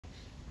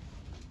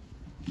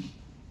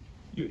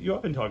You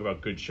often talk about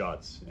good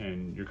shots,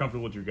 and you're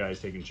comfortable with your guys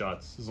taking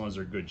shots as long as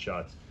they're good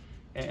shots.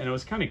 And I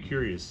was kind of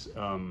curious,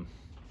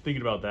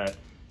 thinking about that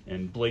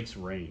and Blake's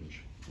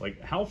range.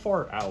 Like, how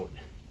far out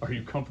are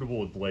you comfortable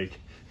with Blake?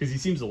 Because he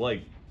seems to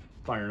like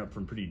firing up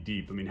from pretty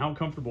deep. I mean, how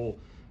comfortable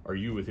are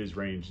you with his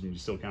range, and you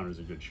still count it as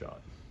a good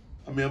shot?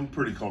 I mean, I'm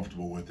pretty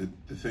comfortable with it.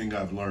 The thing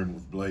I've learned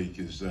with Blake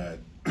is that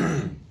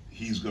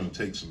he's going to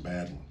take some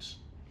bad ones,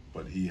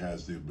 but he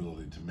has the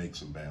ability to make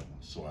some bad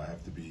ones. So I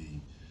have to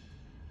be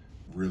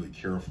really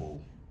careful,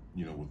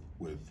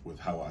 with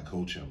how I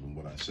coach him and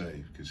what I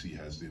say, because he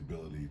has the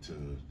ability to,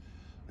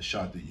 a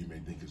shot that you may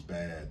think is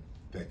bad,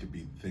 that could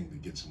be the thing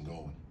that gets him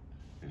going.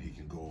 And he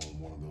can go on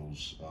one of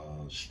those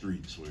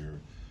streaks where,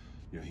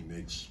 he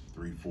makes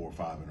 3, 4,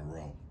 5 in a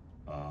row.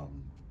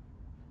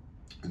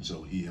 And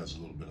so he has a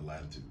little bit of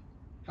latitude.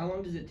 How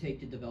long does it take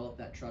to develop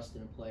that trust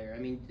in a player? I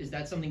mean, is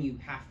that something you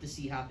have to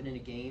see happen in a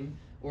game?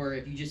 Or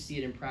if you just see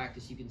it in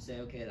practice, you can say,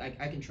 okay,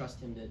 I can trust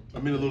him to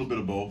I mean, a little bit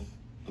of both.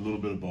 A little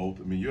bit of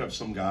both. I mean, you have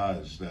some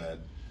guys that,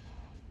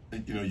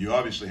 you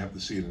obviously have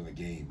to see it in a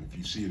game. If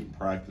you see it in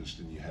practice,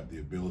 then you have the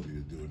ability to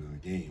do it in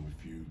a game.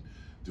 If you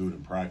do it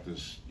in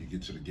practice, you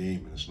get to the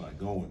game and it's not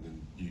going,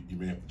 then you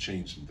may have to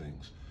change some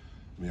things.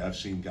 I mean, I've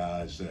seen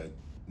guys that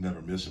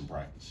never miss in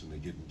practice and they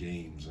get in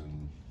games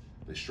and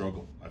they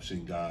struggle. I've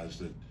seen guys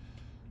that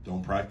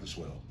don't practice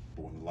well,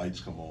 but when the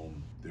lights come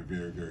on, they're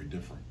very, very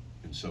different.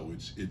 And so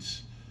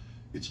it's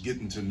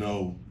getting to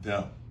know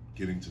them,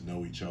 getting to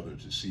know each other,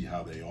 to see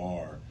how they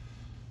are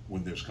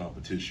when there's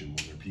competition,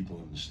 when there are people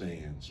in the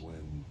stands,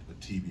 when a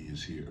TV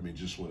is here. I mean,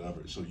 just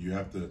whatever. So you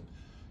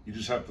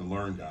just have to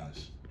learn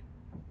guys.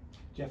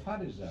 Jeff, how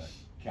does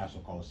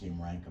Castle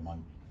Coliseum rank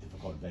among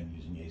difficult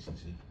venues in the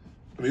ACC?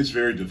 I mean, it's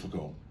very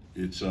difficult.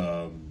 It's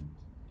a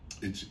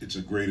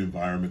great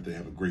environment. They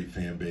have a great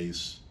fan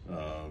base.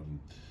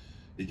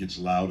 It gets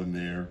loud in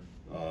there.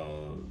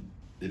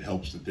 It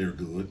helps that they're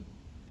good,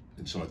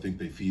 and so I think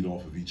they feed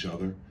off of each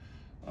other.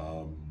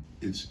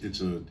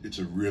 It's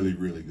a really,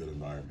 really good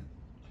environment.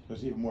 So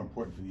it's even more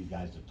important for these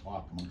guys to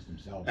talk amongst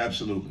themselves.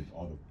 Absolutely.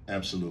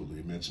 Absolutely.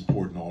 I mean, it's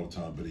important all the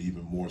time, but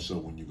even more so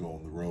when you go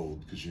on the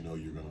road, because you're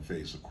going to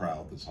face a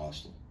crowd that's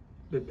hostile.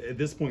 But at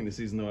this point in the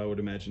season, though, I would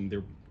imagine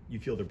you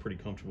feel they're pretty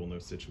comfortable in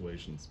those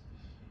situations.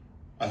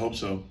 I hope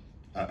so.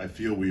 I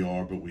feel we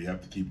are, but we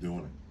have to keep doing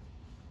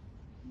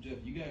it. Jeff,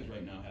 you guys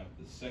right now have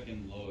the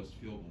second lowest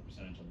field goal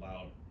percentage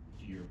allowed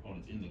to your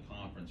opponents in the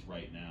conference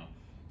right now.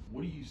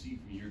 What do you see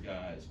from your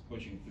guys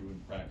pushing through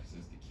in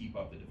practices to keep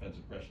up the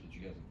defensive pressure that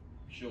you guys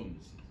have shown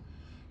this season?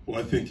 Well,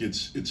 I think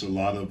it's a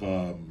lot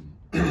of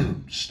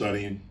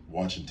studying,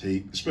 watching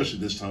tape, especially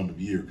this time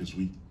of year, because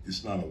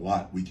it's not a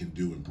lot we can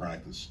do in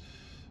practice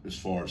as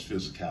far as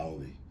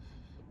physicality.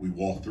 We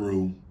walk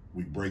through,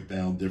 we break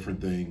down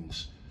different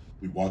things.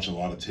 We watch a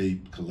lot of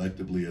tape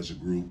collectively as a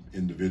group,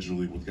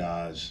 individually with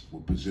guys,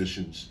 with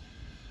positions,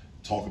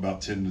 talk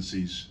about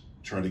tendencies,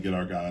 try to get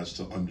our guys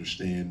to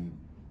understand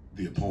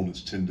the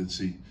opponent's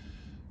tendency,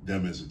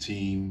 them as a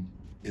team,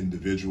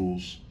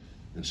 individuals.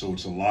 And so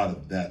it's a lot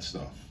of that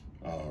stuff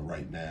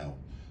right now.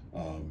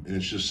 And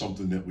it's just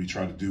something that we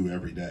try to do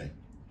every day.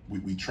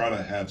 We try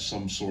to have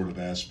some sort of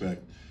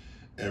aspect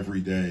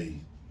every day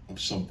of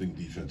something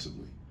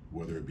defensively,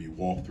 whether it be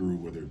walkthrough,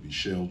 whether it be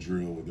shell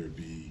drill, whether it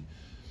be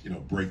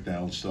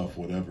breakdown stuff,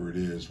 whatever it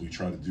is. We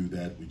try to do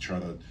that. We try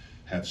to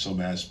have some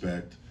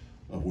aspect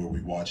of where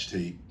we watch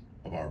tape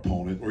of our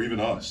opponent or even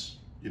us,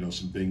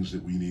 some things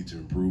that we need to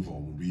improve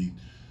on.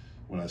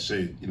 When I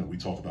say, we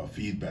talk about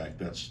feedback,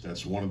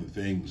 that's one of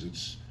the things.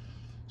 It's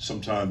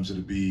sometimes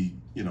it'll be,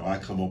 I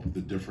come up with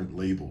the different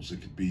labels.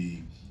 It could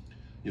be,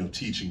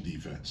 teaching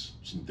defense,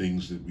 some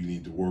things that we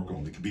need to work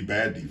on. It could be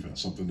bad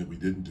defense, something that we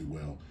didn't do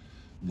well.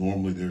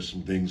 Normally there's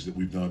some things that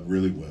we've done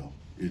really well.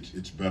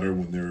 It's better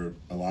when there are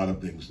a lot of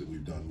things that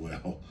we've done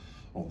well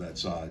on that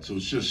side. So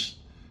it's just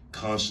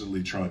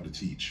constantly trying to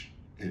teach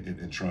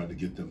and trying to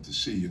get them to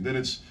see. And then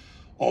it's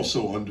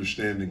also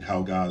understanding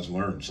how guys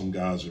learn. Some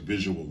guys are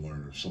visual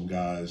learners. Some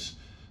guys,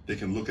 they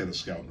can look at a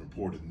scouting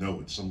report and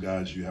know it. Some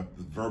guys, you have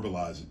to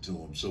verbalize it to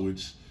them. So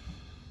it's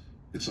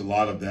a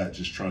lot of that,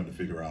 just trying to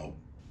figure out,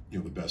 the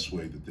best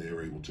way that they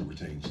are able to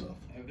retain stuff.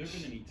 Have there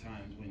been any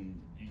times when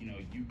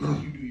you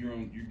do your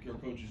own, your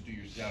coaches do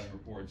your scouting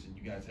reports, and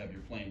you guys have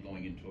your plan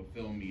going into a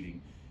film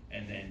meeting,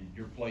 and then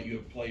you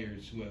have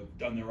players who have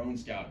done their own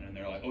scouting, and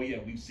they're like, oh yeah,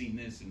 we've seen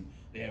this, and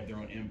they have their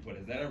own input.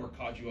 Has that ever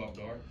caught you off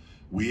guard?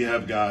 We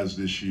have guys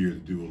this year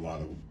that do a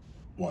lot of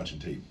watching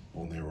tape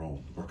on their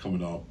own or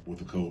coming up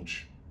with a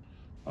coach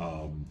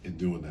and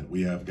doing that.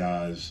 We have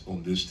guys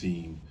on this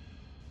team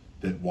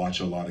that watch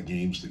a lot of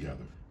games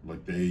together.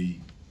 Like they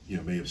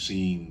may have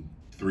seen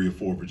 3 or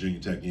 4 Virginia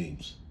Tech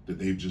games that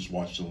they've just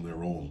watched on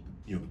their own,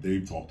 that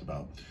they've talked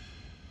about.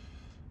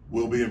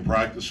 We'll be in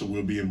practice or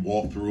we'll be in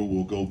walkthrough,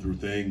 we'll go through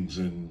things,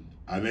 and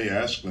I may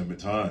ask them at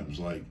times,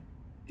 like,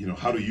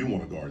 how do you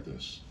want to guard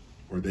this?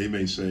 Or they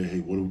may say,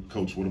 hey,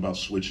 Coach, what about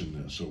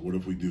switching this? Or what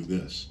if we do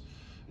this?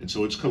 And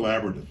so it's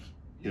collaborative.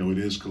 It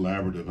is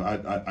collaborative.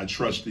 I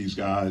trust these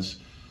guys.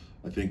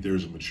 I think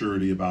there's a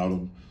maturity about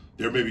them.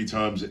 There may be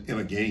times in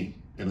a game,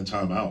 in a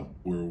timeout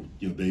where,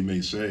 you know, they may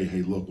say,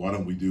 hey, look, why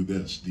don't we do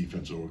this,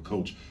 defense or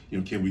coach? You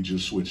know, can we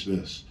just switch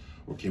this?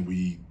 Or can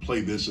we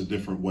play this a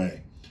different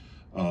way?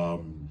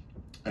 And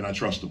I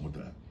trust them with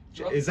that.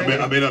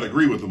 I may not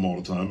agree with them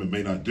all the time and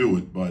may not do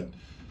it, but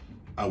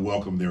I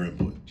welcome their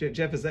input.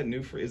 Jeff, is that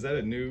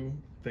a new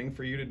thing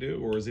for you to do,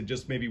 or is it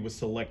just maybe with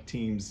select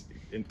teams?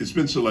 It's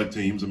been select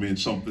teams. I mean,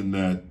 it's something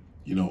that,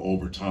 you know,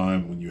 over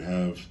time when you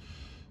have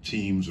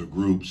teams or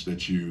groups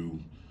that you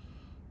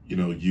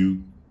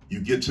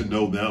get to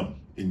know them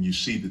and you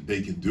see that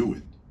they can do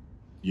it.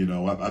 You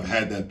know, I've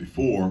had that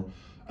before.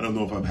 I don't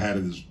know if I've had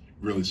it as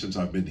really since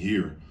I've been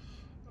here,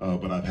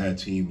 but I've had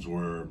teams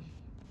where,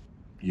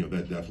 you know,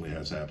 that definitely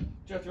has happened.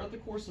 Jeff, throughout the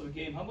course of a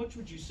game, how much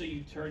would you say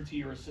you turn to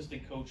your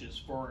assistant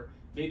coaches for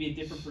maybe a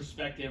different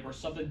perspective or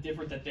something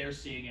different that they're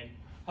seeing, and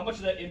how much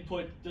of that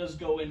input does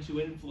go into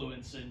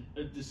influence and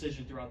a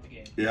decision throughout the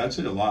game? Yeah, I'd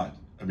say a lot.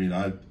 I mean,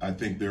 I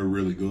think they're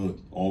really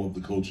good. All of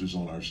the coaches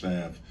on our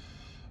staff,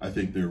 I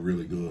think they're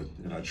really good,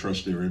 and I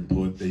trust their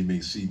input. They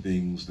may see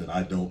things that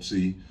I don't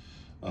see.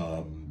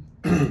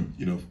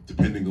 You know,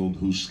 depending on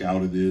whose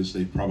scout it is,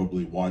 they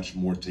probably watch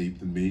more tape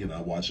than me, and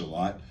I watch a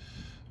lot.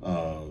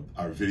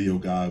 Our video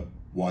guy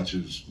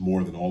watches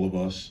more than all of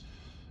us,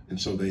 and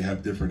so they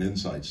have different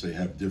insights. They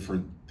have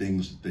different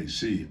things that they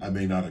see. I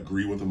may not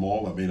agree with them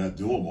all. I may not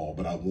do them all,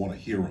 but I want to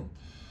hear them.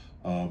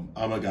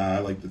 I'm a guy, I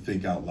like to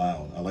think out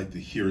loud. I like to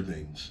hear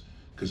things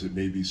because it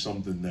may be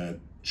something that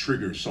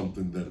triggers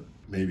something that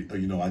maybe,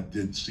 you know, I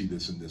did see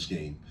this in this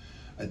game.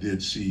 I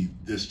did see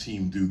this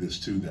team do this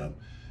to them,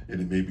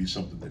 and it may be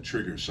something that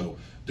triggers. So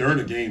during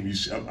a game, you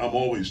see, I'm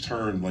always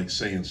turned like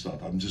saying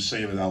stuff. I'm just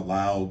saying it out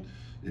loud.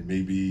 It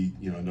may be,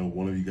 you know, I know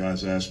one of you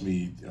guys asked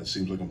me, it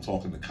seems like I'm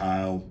talking to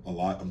Kyle a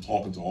lot. I'm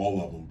talking to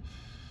all of them.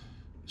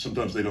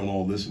 Sometimes they don't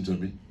all listen to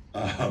me,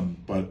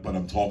 but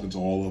I'm talking to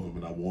all of them,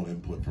 and I want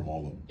input from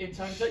all of them. In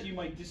times that you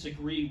might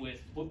disagree with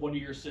what one of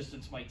your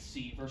assistants might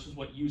see versus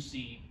what you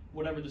see,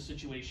 whatever the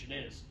situation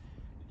is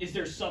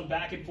there some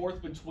back and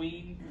forth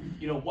between,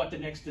 you know, what the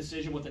next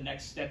decision, what the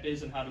next step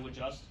is, and how to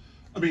adjust?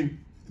 I mean,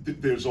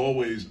 there's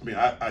always. I mean,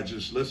 I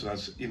just listen.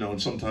 You know,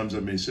 and sometimes I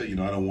may say, you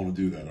know, I don't want to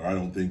do that, or I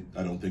don't think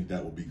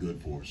that will be good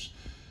for us,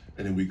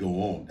 and then we go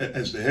on.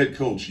 As the head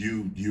coach,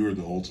 you're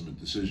the ultimate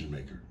decision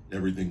maker.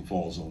 Everything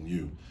falls on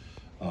you.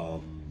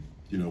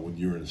 You know, when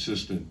you're an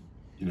assistant,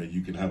 you know, you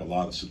can have a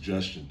lot of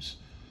suggestions,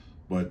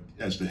 but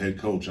as the head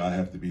coach, I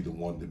have to be the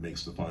one that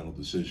makes the final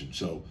decision.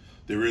 So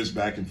there is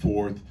back and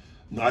forth.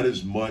 Not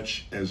as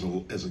much as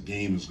a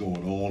game is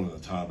going on and a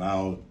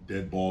timeout,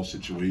 dead ball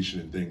situation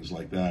and things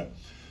like that,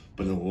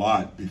 but a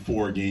lot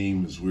before a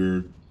game is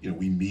where, you know,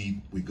 we meet,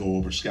 we go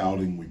over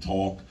scouting, we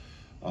talk,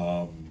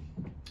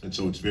 and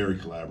so it's very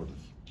collaborative.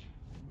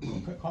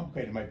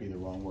 Complicated might be the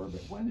wrong word,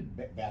 but when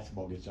did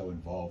basketball get so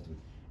involved with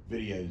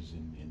videos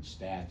and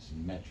stats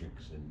and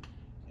metrics and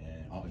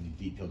all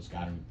the detailed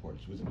scouting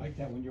reports? Was it like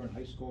that when you were in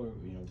high school? Or,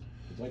 you know,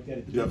 was it like that?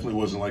 It definitely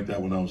wasn't like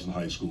that when I was in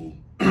high school.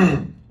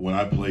 When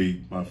I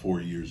played my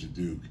 4 years at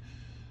Duke,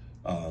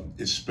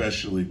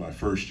 especially my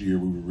first year,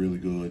 we were really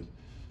good.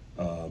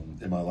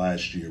 And my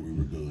last year, we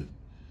were good.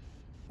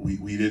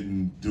 We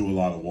didn't do a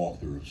lot of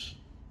walkthroughs,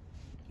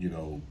 you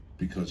know,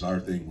 because our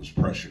thing was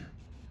pressure.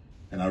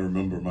 And I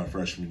remember my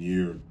freshman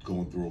year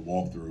going through a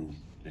walkthrough,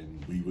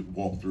 and we would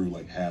walk through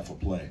like half a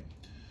play.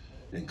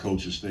 And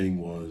coach's thing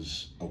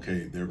was,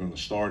 okay, they're going to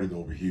start it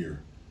over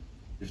here.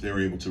 If they're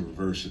able to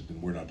reverse it, then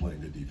we're not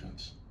playing good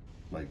defense.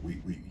 Like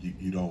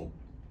you don't,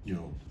 you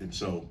know. And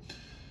so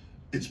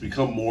it's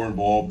become more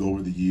involved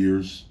over the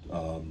years.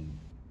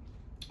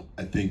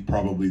 I think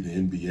probably the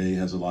NBA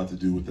has a lot to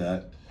do with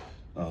that.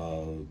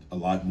 A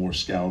lot more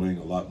scouting,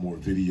 a lot more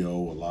video,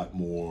 a lot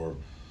more.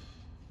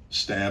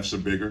 Staffs are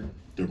bigger.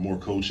 There are more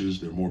coaches.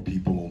 There are more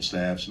people on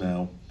staffs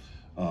now.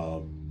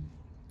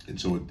 And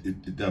so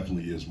it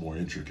definitely is more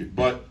intricate.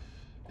 But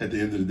at the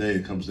end of the day,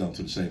 it comes down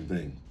to the same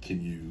thing.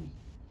 Can you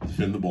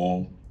defend the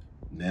ball?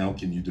 Now,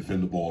 can you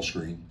defend the ball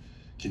screen?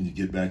 Can you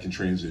get back in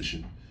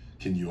transition?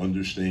 Can you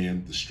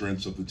understand the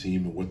strengths of the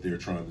team and what they're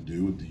trying to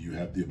do? And do you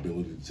have the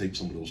ability to take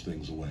some of those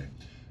things away?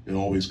 It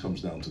always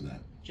comes down to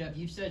that. Jeff,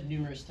 you've said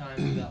numerous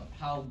times about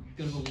how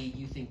good of a league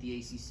you think the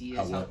ACC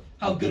is.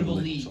 How good of a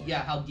league, sorry.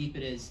 yeah, how deep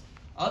it is.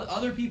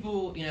 Other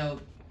people, you know,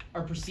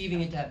 are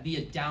perceiving it to be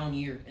a down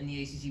year in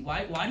the ACC.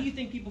 Why do you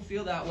think people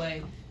feel that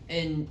way?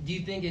 And do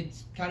you think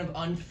it's kind of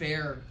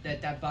unfair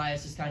that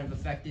bias has kind of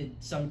affected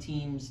some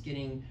teams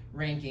getting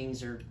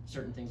rankings or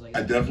certain things like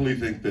that? I definitely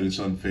think that it's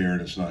unfair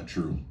and it's not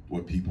true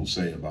what people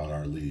say about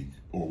our league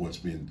or what's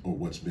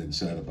been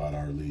said about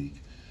our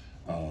league.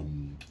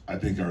 I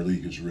think our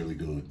league is really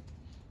good.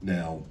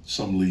 Now,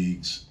 some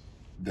leagues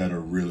that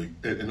are really,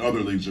 and other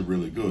leagues are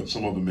really good.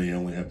 Some of them may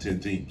only have 10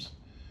 teams,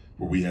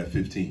 where we have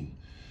 15.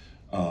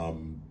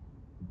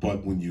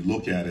 But when you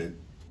look at it,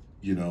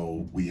 you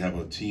know, we have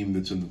a team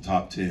that's in the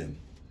top 10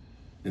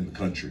 in the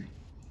country.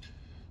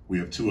 We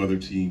have two other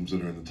teams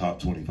that are in the top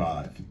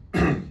 25.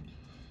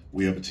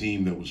 We have a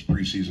team that was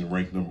preseason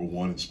ranked number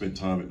 1 and spent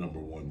time at number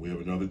 1. We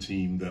have another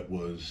team that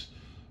was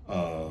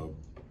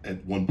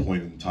at one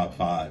point in the top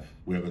 5.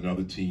 We have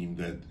another team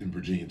that in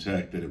Virginia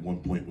Tech that at one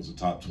point was a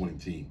top 20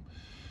 team.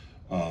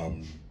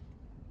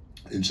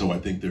 And so I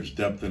think there's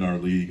depth in our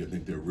league. I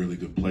think they're really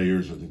good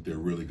players. I think they're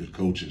really good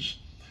coaches.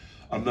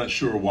 I'm not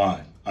sure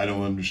why. I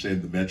don't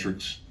understand the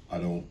metrics. I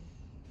don't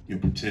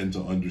pretend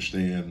to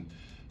understand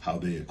how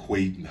they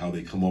equate and how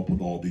they come up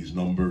with all these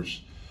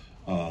numbers.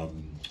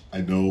 I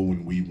know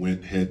when we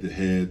went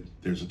head-to-head,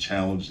 there's a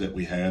challenge that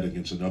we had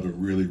against another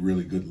really,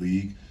 really good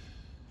league.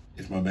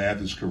 If my math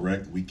is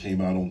correct, we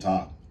came out on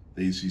top.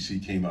 The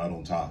ACC came out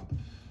on top.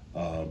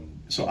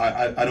 So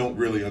I don't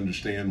really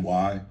understand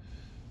why.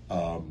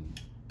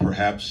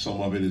 Perhaps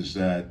some of it is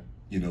that,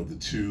 the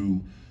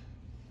two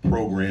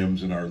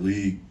programs in our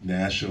league,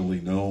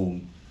 nationally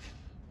known,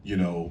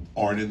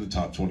 aren't in the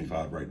top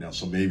 25 right now.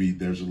 So maybe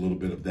there's a little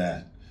bit of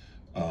that.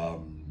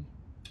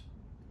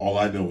 All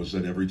I know is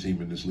that every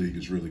team in this league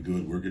is really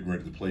good. We're getting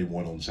ready to play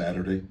one on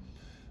Saturday.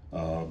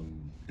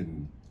 And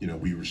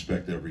we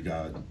respect every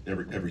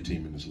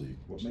team in this league.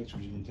 What makes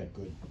Virginia Tech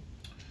good?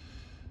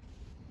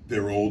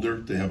 They're older.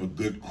 They have a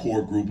good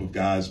core group of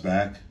guys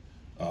back.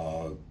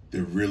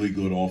 They're really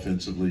good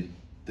offensively.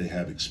 They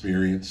have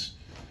experience.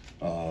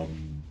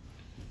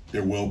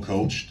 They're well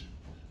coached.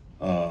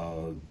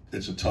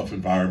 It's a tough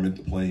environment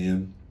to play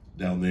in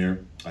down there.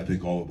 I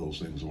think all of those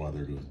things are why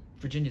they're good.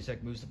 Virginia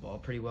Tech moves the ball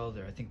pretty well.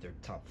 I think they're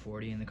top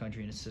 40 in the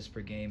country in assists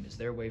per game. Is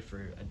there a way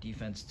for a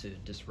defense to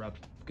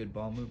disrupt good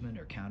ball movement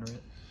or counter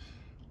it?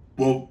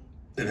 Well,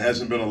 it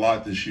hasn't been a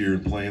lot this year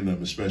in playing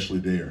them, especially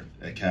there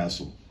at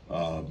Castle.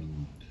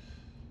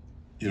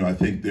 I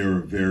think they're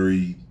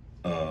very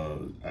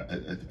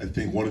I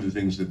think one of the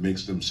things that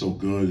makes them so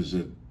good is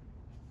that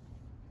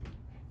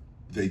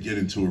they get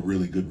into a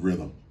really good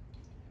rhythm.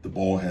 The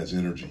ball has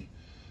energy.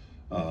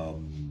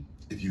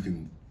 If you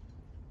can,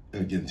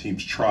 and again,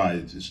 teams try,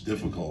 it's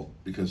difficult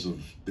because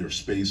of their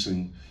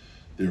spacing,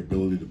 their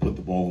ability to put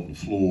the ball on the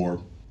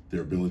floor,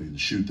 their ability to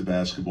shoot the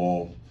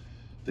basketball.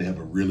 They have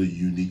a really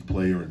unique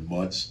player in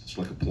Mutz. It's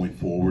like a point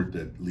forward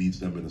that leads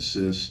them in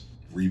assists,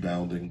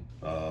 rebounding,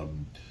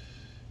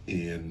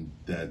 and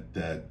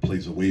that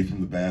plays away from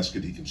the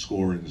basket. He can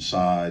score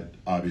inside.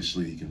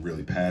 Obviously, he can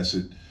really pass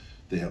it.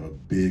 They have a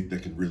big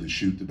that can really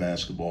shoot the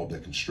basketball,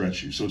 that can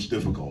stretch you. So it's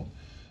difficult.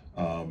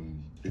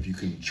 If you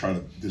can try to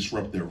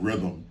disrupt their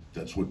rhythm,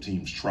 that's what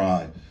teams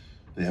try.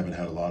 They haven't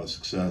had a lot of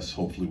success.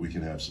 Hopefully we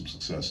can have some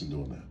success in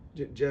doing that.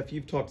 Jeff,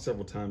 you've talked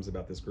several times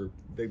about this group.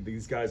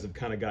 These guys have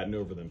kind of gotten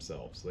over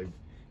themselves. They've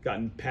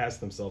gotten past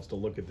themselves to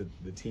look at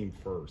the team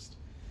first.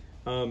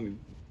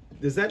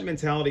 Does that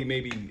mentality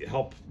maybe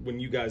help when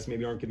you guys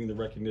maybe aren't getting the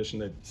recognition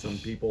that some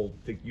people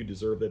think you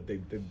deserve, that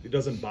it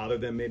doesn't bother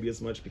them maybe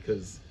as much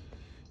because,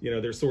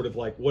 they're sort of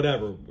like,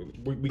 whatever,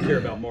 we care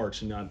about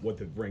March and not what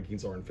the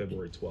rankings are on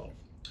February 12th?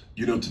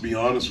 To be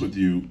honest with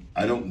you,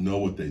 I don't know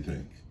what they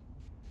think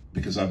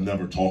because I've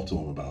never talked to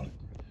them about it.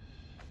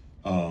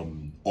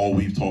 All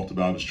we've talked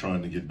about is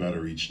trying to get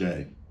better each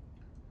day.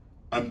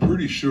 I'm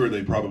pretty sure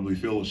they probably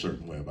feel a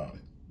certain way about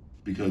it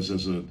because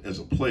as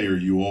a player,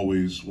 you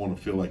always want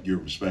to feel like you're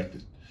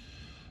respected.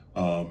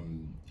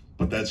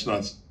 But that's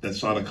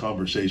not a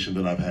conversation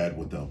that I've had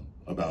with them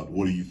about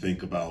what do you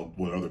think about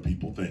what other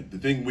people think. The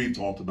thing we've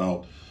talked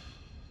about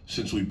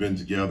since we've been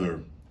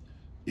together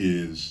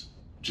is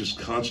just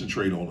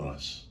concentrate on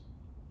us.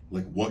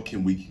 Like, what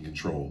can we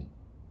control?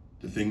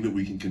 The thing that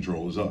we can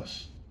control is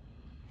us.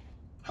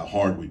 How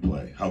hard we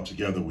play, how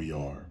together we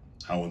are,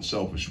 how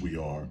unselfish we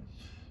are,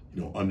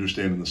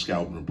 understanding the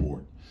scouting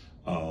report,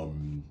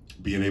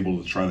 being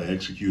able to try to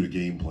execute a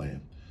game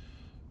plan,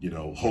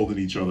 holding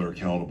each other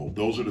accountable.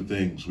 Those are the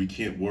things. We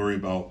can't worry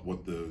about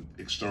what the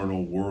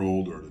external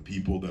world or the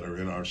people that are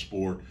in our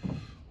sport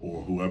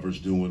or whoever's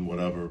doing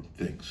whatever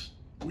thinks.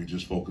 We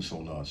just focus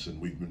on us, and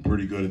we've been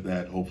pretty good at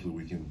that. Hopefully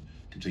we can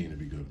continue to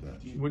be good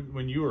at that.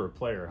 When you were a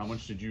player, how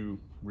much did you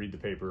read the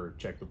paper,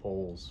 check the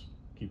polls,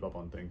 keep up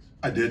on things?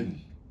 I didn't.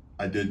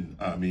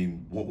 I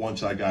mean,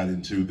 once I got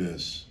into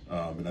this,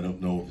 and I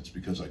don't know if it's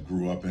because I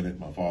grew up in it,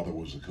 my father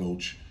was a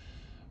coach,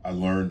 I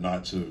learned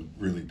not to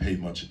really pay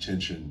much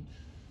attention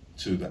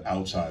to the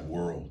outside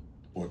world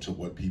or to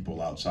what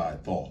people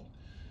outside thought.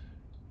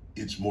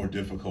 It's more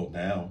difficult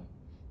now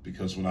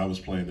because when I was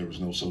playing, there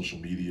was no social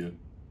media.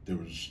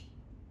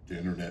 The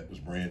internet was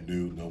brand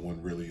new. No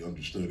one really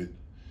understood it.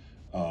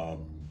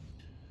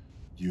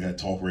 You had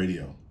talk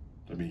radio.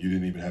 I mean, you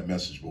didn't even have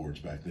message boards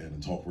back then,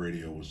 and talk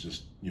radio was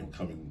just,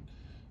 coming,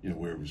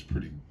 where it was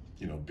pretty,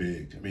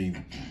 big. I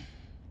mean,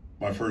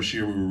 my first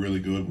year we were really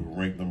good. We were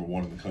ranked number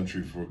 1 in the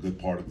country for a good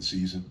part of the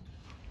season.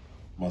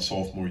 My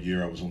sophomore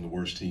year, I was on the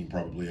worst team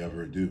probably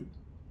ever at Duke.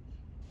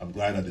 I'm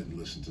glad I didn't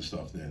listen to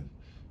stuff then.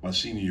 My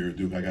senior year at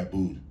Duke, I got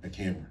booed at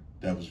Cameron.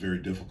 That was very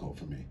difficult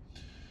for me.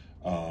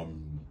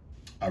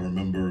 I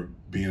remember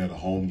being at a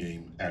home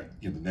game,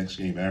 the next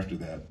game after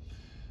that,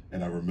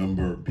 and I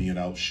remember being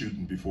out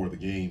shooting before the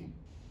game,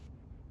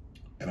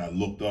 and I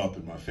looked up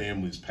and my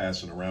family's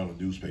passing around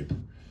a newspaper.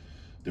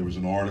 There was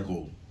an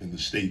article in the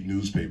state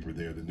newspaper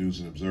there, the News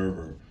and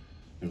Observer.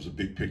 There was a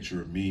big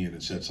picture of me, and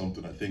it said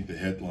something, I think the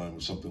headline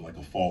was something like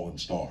a fallen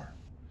star.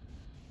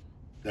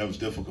 that was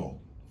difficult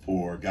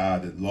for a guy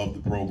that loved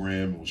the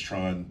program and was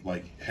trying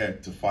like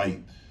heck to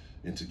fight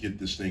and to get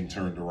this thing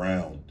turned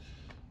around.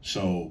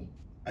 So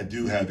I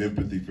do have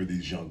empathy for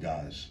these young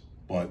guys,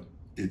 but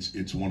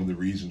it's one of the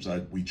reasons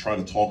we try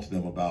to talk to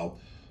them about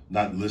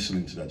not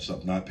listening to that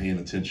stuff, not paying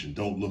attention.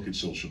 Don't look at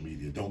social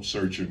media. Don't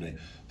search your name.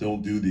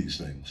 Don't do these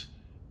things.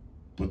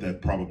 But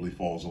that probably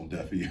falls on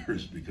deaf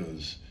ears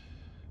because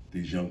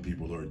these young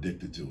people are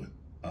addicted to it.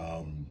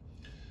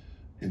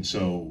 And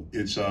so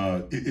it's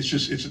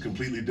a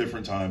completely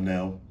different time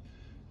now.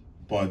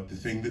 But the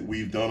thing that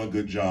we've done a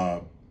good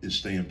job is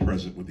staying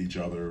present with each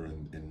other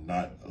and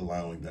not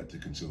allowing that to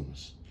consume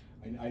us.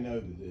 I know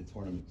that the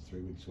tournament's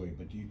 3 weeks away,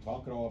 but do you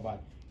talk at all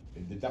about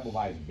the double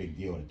bye is a big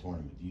deal in a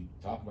tournament? Do you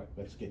talk about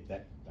let's get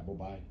that double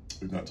bye?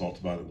 We've not talked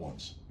about it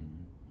once.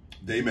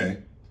 Mm-hmm. They may,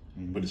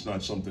 but it's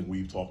not something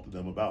we've talked to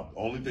them about. The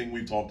only thing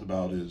we've talked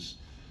about is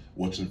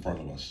what's in front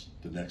of us,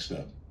 the next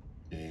step.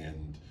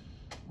 And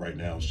right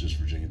now it's just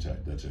Virginia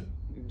Tech. That's it.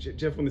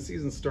 Jeff, when the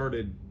season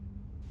started,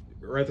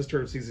 or at the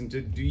start of the season,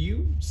 do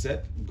you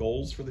set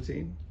goals for the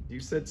team? Do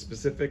you set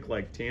specific,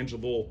 like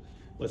tangible,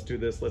 let's do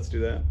this, let's do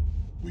that?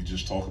 We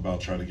just talk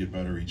about trying to get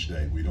better each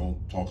day. We don't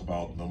talk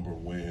about number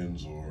of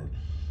wins or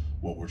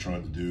what we're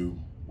trying to do.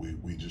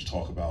 We just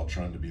talk about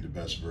trying to be the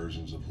best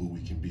versions of who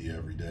we can be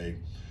every day.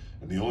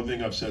 And the only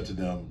thing I've said to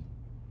them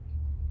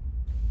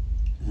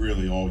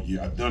really all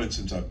year, I've done it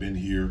since I've been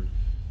here,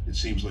 it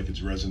seems like it's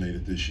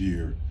resonated this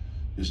year,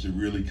 is to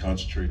really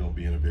concentrate on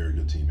being a very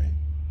good teammate.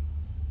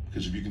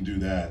 Because if you can do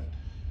that,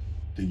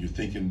 then you're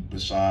thinking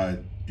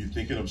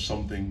of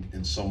something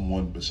and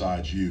someone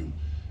besides you.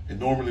 And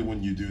normally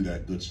when you do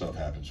that, good stuff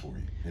happens for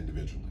you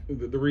individually.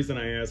 The reason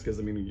I ask is,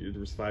 there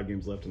was 5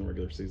 games left in the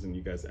regular season.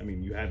 You guys,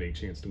 you have a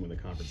chance to win the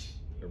conference,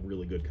 a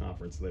really good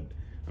conference that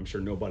I'm sure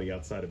nobody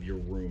outside of your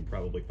room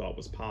probably thought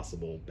was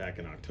possible back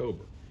in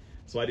October.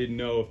 So I didn't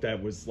know if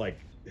that was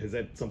is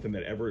that something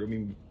that ever,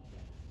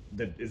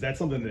 is that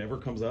something that ever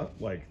comes up,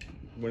 like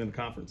winning the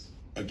conference?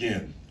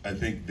 Again, I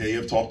think they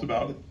have talked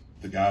about it.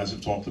 The guys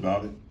have talked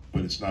about it,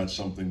 but it's not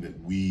something that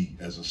we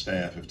as a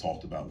staff have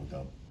talked about with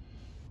them.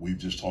 We've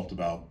just talked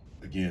about,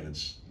 again,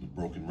 it's the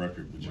broken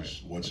record, which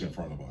is what's in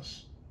front of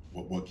us.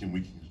 What can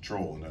we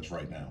control, and that's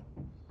right now.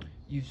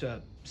 You've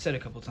said a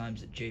couple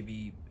times that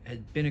JB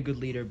had been a good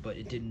leader, but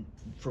it didn't,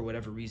 for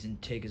whatever reason,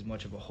 take as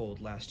much of a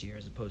hold last year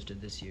as opposed to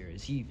this year.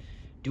 Is he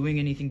doing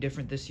anything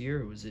different this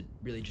year, or was it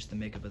really just the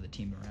makeup of the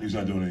team around? He's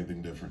not doing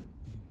anything different.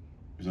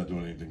 He's not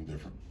doing anything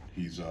different.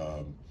 He's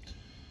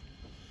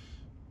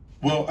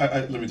well,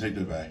 let me take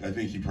that back. I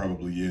think he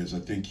probably is. I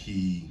think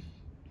he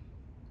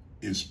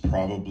is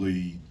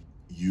probably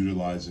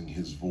utilizing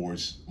his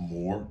voice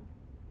more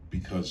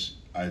because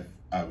I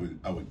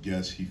would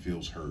guess he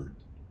feels heard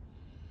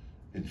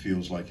and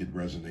feels like it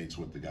resonates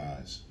with the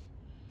guys.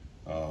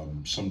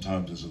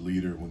 Sometimes as a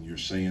leader, when you're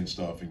saying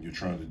stuff and you're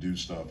trying to do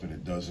stuff and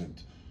it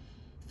doesn't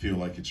feel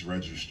like it's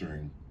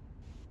registering,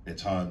 at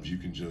times you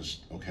can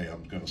just, okay,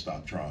 I'm going to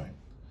stop trying.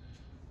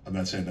 I'm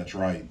not saying that's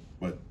right,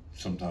 but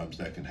sometimes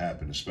that can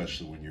happen,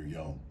 especially when you're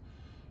young.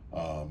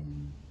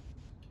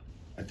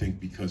 I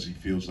think because he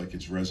feels like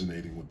it's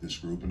resonating with this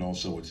group, and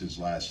also it's his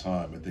last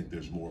time, I think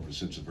there's more of a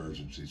sense of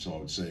urgency. So I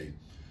would say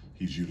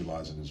he's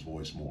utilizing his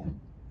voice more.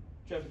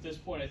 Jeff, at this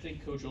point, I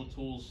think Coach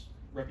O'Toole's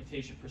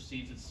reputation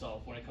precedes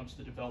itself when it comes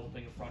to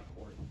developing a front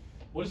court.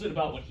 What is it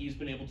about what he's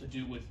been able to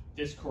do with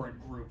this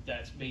current group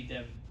that's made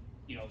them,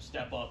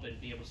 step up and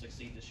be able to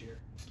succeed this year?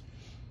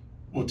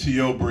 Well,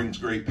 T.O. brings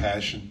great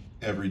passion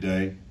every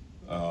day,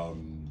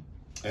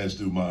 as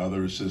do my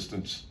other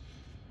assistants.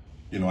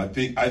 I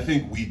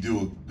think we do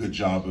a good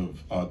job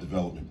of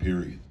development,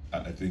 period.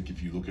 I think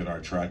if you look at our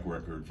track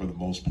record, for the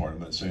most part, I'm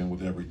not saying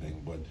with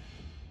everything, but,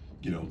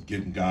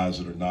 getting guys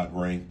that are not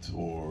ranked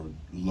or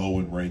low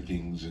in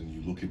rankings, and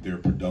you look at their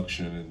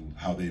production and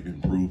how they've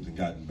improved and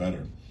gotten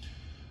better.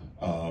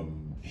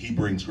 He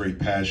brings great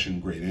passion,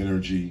 great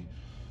energy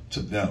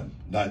to them,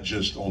 not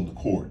just on the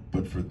court,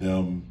 but for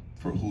them,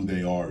 for who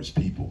they are as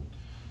people.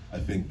 I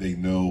think they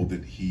know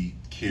that he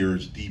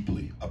cares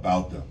deeply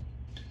about them.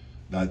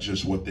 Not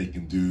just what they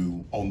can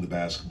do on the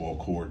basketball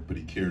court, but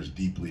he cares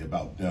deeply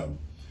about them.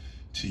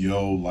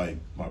 T.O., like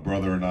my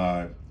brother and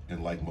I,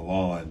 and like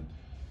Milan,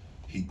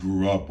 he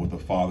grew up with a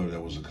father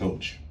that was a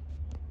coach.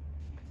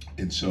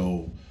 And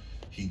so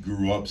he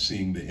grew up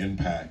seeing the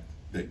impact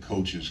that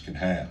coaches can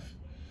have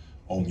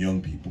on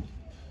young people.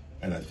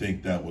 And I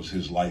think that was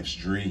his life's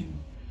dream,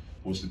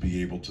 was to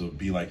be able to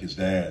be like his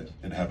dad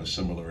and have a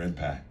similar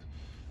impact.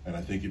 And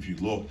I think if you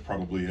look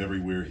probably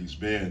everywhere he's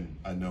been,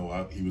 I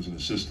know he was an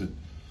assistant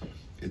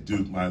at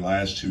Duke my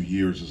last 2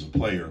 years as a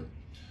player.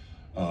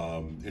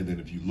 And then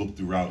if you look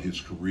throughout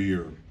his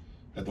career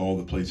at all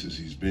the places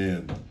he's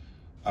been,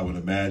 I would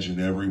imagine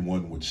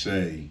everyone would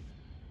say,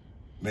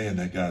 man,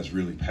 that guy's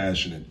really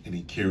passionate and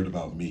he cared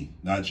about me.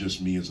 Not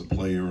just me as a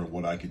player and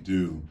what I could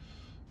do,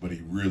 but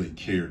he really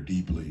cared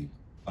deeply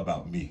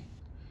about me.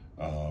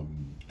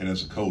 And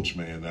as a coach,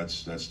 man,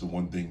 that's the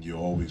one thing you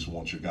always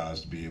want your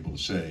guys to be able to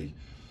say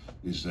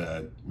is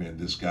that, man,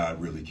 this guy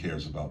really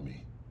cares about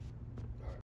me.